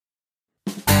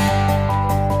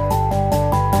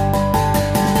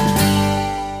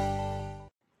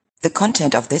The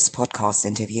content of this podcast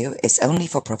interview is only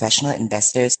for professional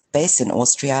investors based in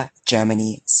Austria,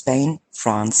 Germany, Spain,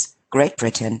 France, Great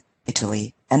Britain,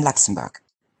 Italy, and Luxembourg.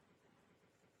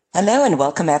 Hello and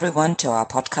welcome everyone to our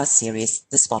podcast series,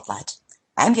 The Spotlight.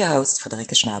 I'm your host,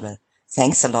 Friederike Schnabel.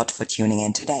 Thanks a lot for tuning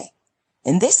in today.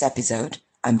 In this episode,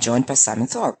 I'm joined by Simon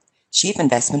Thorp, Chief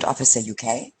Investment Officer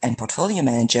UK and Portfolio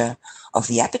Manager of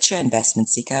the Aperture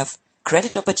Investors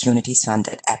Credit Opportunities Fund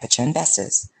at Aperture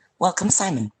Investors. Welcome,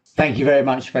 Simon. Thank you very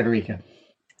much, Frederica.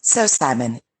 So,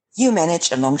 Simon, you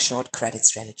manage a long-short credit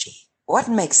strategy. What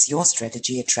makes your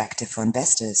strategy attractive for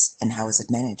investors and how is it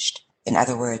managed? In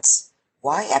other words,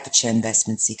 why Aperture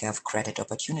Investors Credit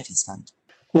Opportunities Fund?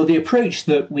 Well, the approach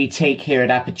that we take here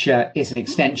at Aperture is an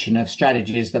extension of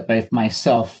strategies that both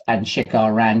myself and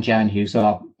Shikhar Ranjan, who's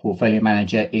our portfolio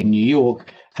manager in New York,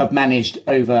 have managed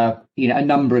over a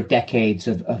number of decades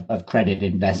of credit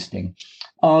investing.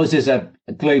 Ours is a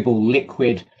global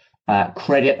liquid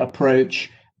credit approach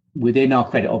within our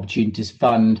Credit Opportunities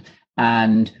Fund.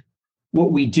 And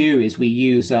what we do is we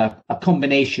use a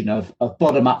combination of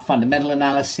bottom-up fundamental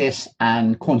analysis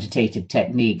and quantitative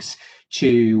techniques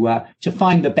to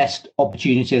find the best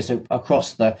opportunities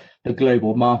across the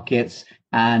global markets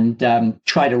and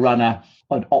try to run an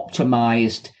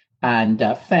optimized and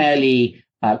fairly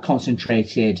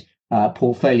concentrated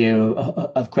portfolio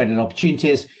of credit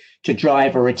opportunities to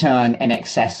drive a return in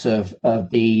excess of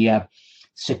the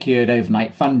secured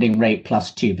overnight funding rate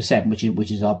plus 2%,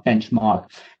 which is our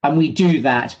benchmark. And we do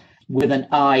that with an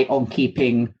eye on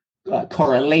keeping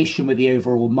correlation with the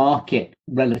overall market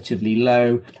relatively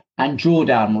low and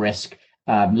drawdown risk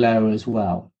low as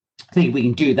well. I think if we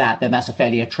can do that, then that's a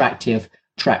fairly attractive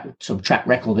track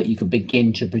record that you can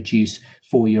begin to produce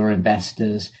for your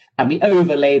investors. And we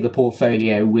overlay the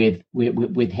portfolio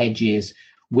with hedges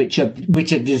which are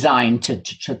designed to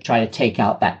try to take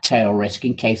out that tail risk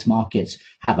in case markets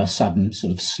have a sudden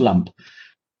sort of slump.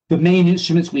 The main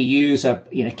instruments we use are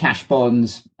cash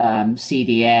bonds,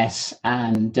 CDS,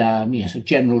 and sort of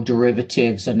general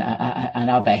derivatives and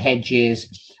other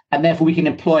hedges, and therefore we can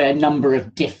employ a number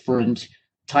of different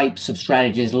types of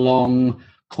strategies: long,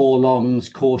 core longs,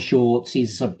 core shorts.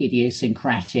 These are sort of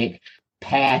idiosyncratic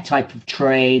pair type of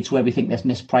trades where we think there's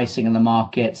mispricing in the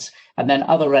markets. And then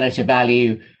other relative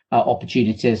value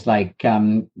opportunities like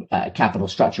capital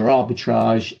structure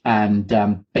arbitrage and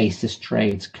basis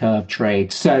trades, curve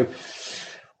trades. So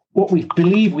what we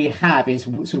believe we have is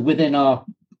sort of within our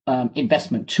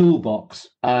investment toolbox,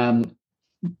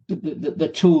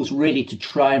 the tools really to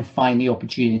try and find the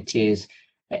opportunities,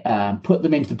 put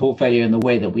them into the portfolio in the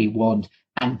way that we want,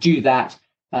 and do that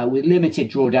with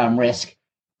limited drawdown risk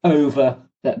over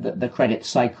the credit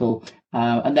cycle.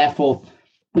 And therefore,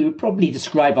 we would probably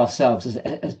describe ourselves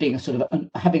as being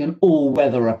having an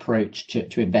all-weather approach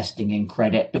to investing in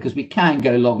credit, because we can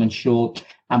go long and short,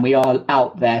 and we are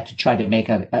out there to try to make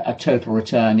a total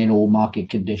return in all market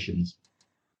conditions.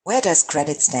 Where does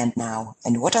credit stand now,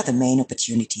 and what are the main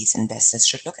opportunities investors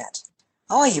should look at?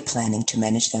 How are you planning to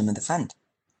manage them in the fund?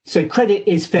 So credit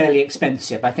is fairly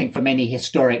expensive. I think from any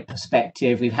historic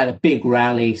perspective, we've had a big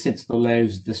rally since the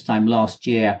lows this time last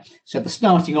year. So the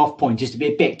starting off point is to be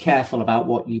a bit careful about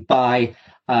what you buy.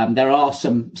 There are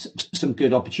some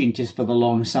good opportunities for the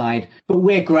long side, but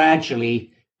we're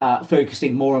gradually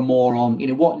focusing more and more on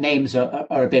what names are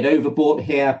a bit overbought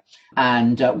here,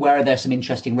 and where are there some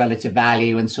interesting relative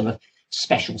value and sort of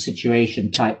special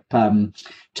situation type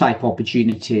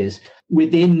opportunities.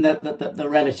 Within the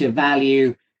relative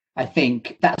value, I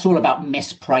think that's all about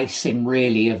mispricing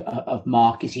really of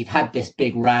markets. You've had this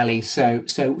big rally, so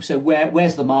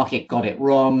where's the market got it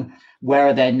wrong? Where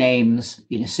are there names,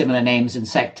 similar names in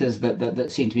sectors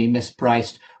that seem to be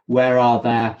mispriced?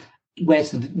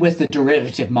 Where's the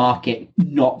derivative market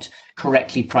not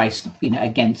correctly priced,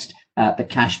 against the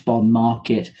cash bond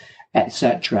market,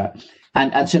 etc.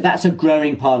 And so that's a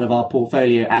growing part of our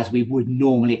portfolio, as we would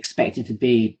normally expect it to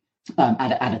be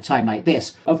at a time like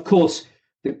this. Of course,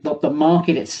 the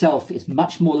market itself is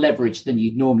much more leveraged than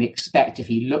you'd normally expect. If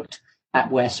you looked at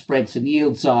where spreads and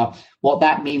yields are, what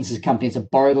that means is companies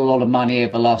have borrowed a lot of money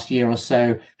over the last year or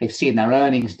so. They've seen their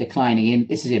earnings declining.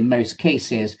 This is in most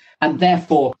cases. And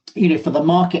therefore, for the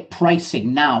market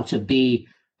pricing now to be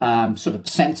sort of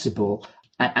sensible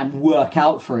and work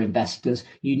out for investors,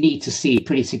 you need to see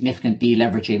pretty significant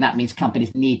deleveraging. That means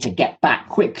companies need to get back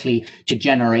quickly to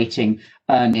generating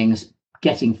earnings,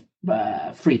 getting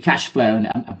free cash flow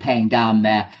and paying down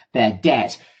their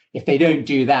debt. If they don't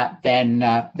do that, then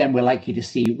we're likely to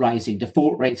see rising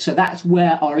default rates. So that's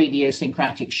where our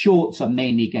idiosyncratic shorts are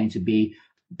mainly going to be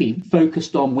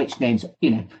focused on. Which names,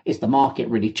 is the market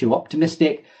really too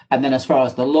optimistic? And then as far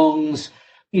as the longs,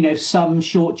 some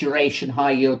short duration,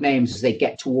 high yield names as they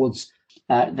get towards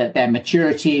their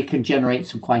maturity can generate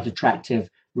some quite attractive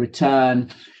return.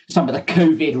 Some of the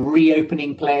COVID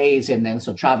reopening plays in the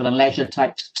sort of travel and leisure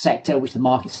type sector, which the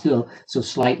market's still sort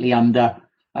of slightly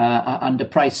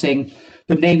underpricing.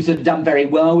 The names that have done very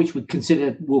well, which we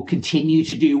consider will continue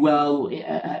to do well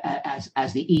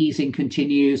as the easing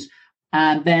continues.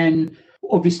 And then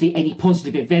obviously any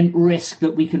positive event risk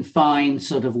that we can find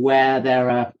sort of where there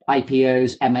are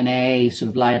IPOs, M&A, sort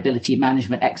of liability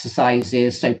management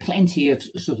exercises. So plenty of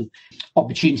sort of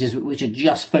opportunities which are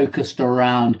just focused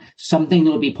around something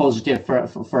that will be positive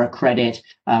for a credit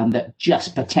that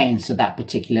just pertains to that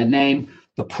particular name.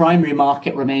 The primary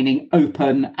market remaining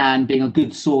open and being a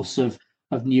good source of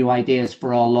new ideas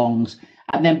for our longs.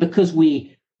 And then because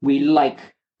we like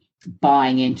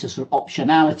buying into sort of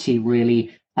optionality,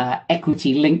 really,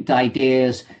 equity linked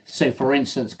ideas. So for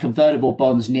instance, convertible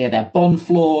bonds near their bond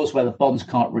floors where the bonds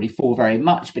can't really fall very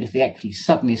much, but if the equity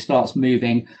suddenly starts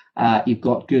moving, you've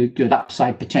got good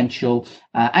upside potential.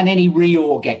 And any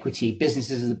reorg equity,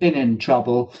 businesses that have been in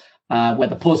trouble, where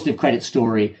the positive credit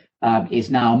story is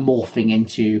now morphing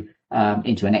into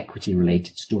an equity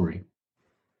related story.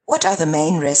 What are the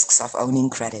main risks of owning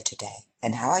credit today,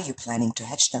 and how are you planning to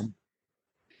hedge them?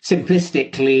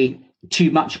 Simplistically,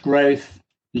 too much growth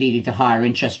leading to higher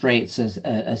interest rates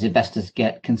as investors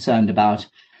get concerned about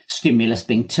stimulus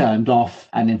being turned off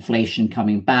and inflation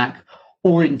coming back,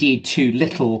 or indeed too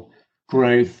little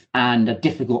growth and a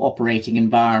difficult operating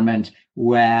environment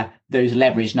where those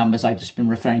leverage numbers I've just been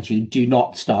referring to do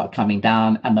not start coming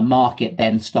down, and the market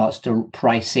then starts to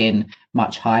price in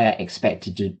much higher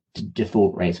expected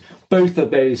default rates. Both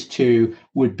of those two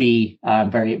would be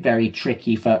very, very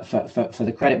tricky for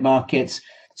the credit markets.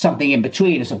 Something in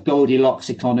between, a sort of Goldilocks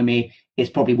economy, is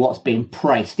probably what's being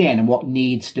priced in and what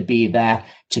needs to be there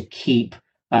to keep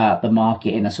the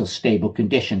market in a sort of stable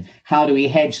condition. How do we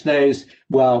hedge those?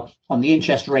 Well, on the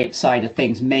interest rate side of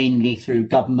things, mainly through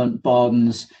government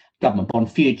bonds, government bond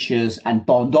futures, and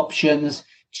bond options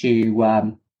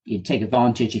to take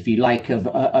advantage, if you like,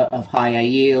 of higher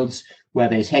yields, where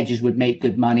those hedges would make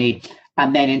good money.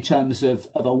 And then in terms of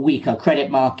a weaker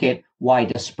credit market,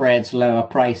 wider spreads, lower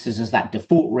prices as that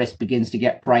default risk begins to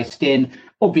get priced in.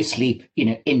 Obviously,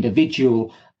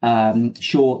 individual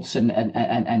shorts and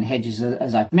hedges,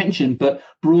 as I've mentioned, but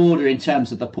broader in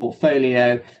terms of the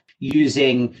portfolio,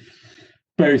 using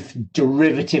both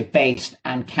derivative-based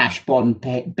and cash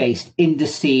bond-based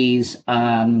indices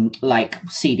like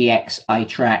CDX,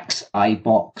 iTrax,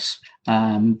 iBox,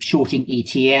 shorting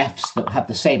ETFs that have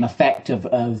the same effect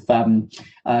of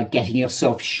getting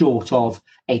yourself short of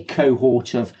a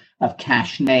cohort of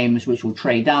cash names, which will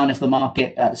trade down if the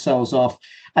market sells off.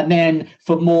 And then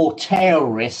for more tail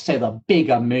risk, so the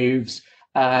bigger moves,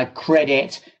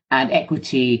 credit and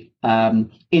equity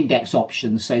index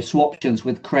options, so swaptions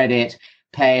with credit,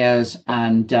 payers,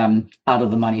 and out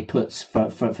of the money puts for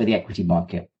the equity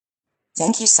market.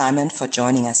 Thank you, Simon, for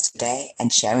joining us today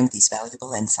and sharing these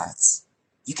valuable insights.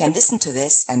 You can listen to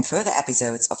this and further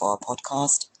episodes of our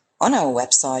podcast on our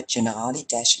website,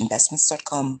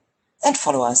 generali-investments.com, and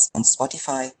follow us on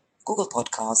Spotify, Google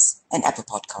Podcasts, and Apple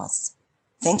Podcasts.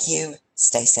 Thank you,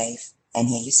 stay safe, and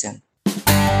hear you soon.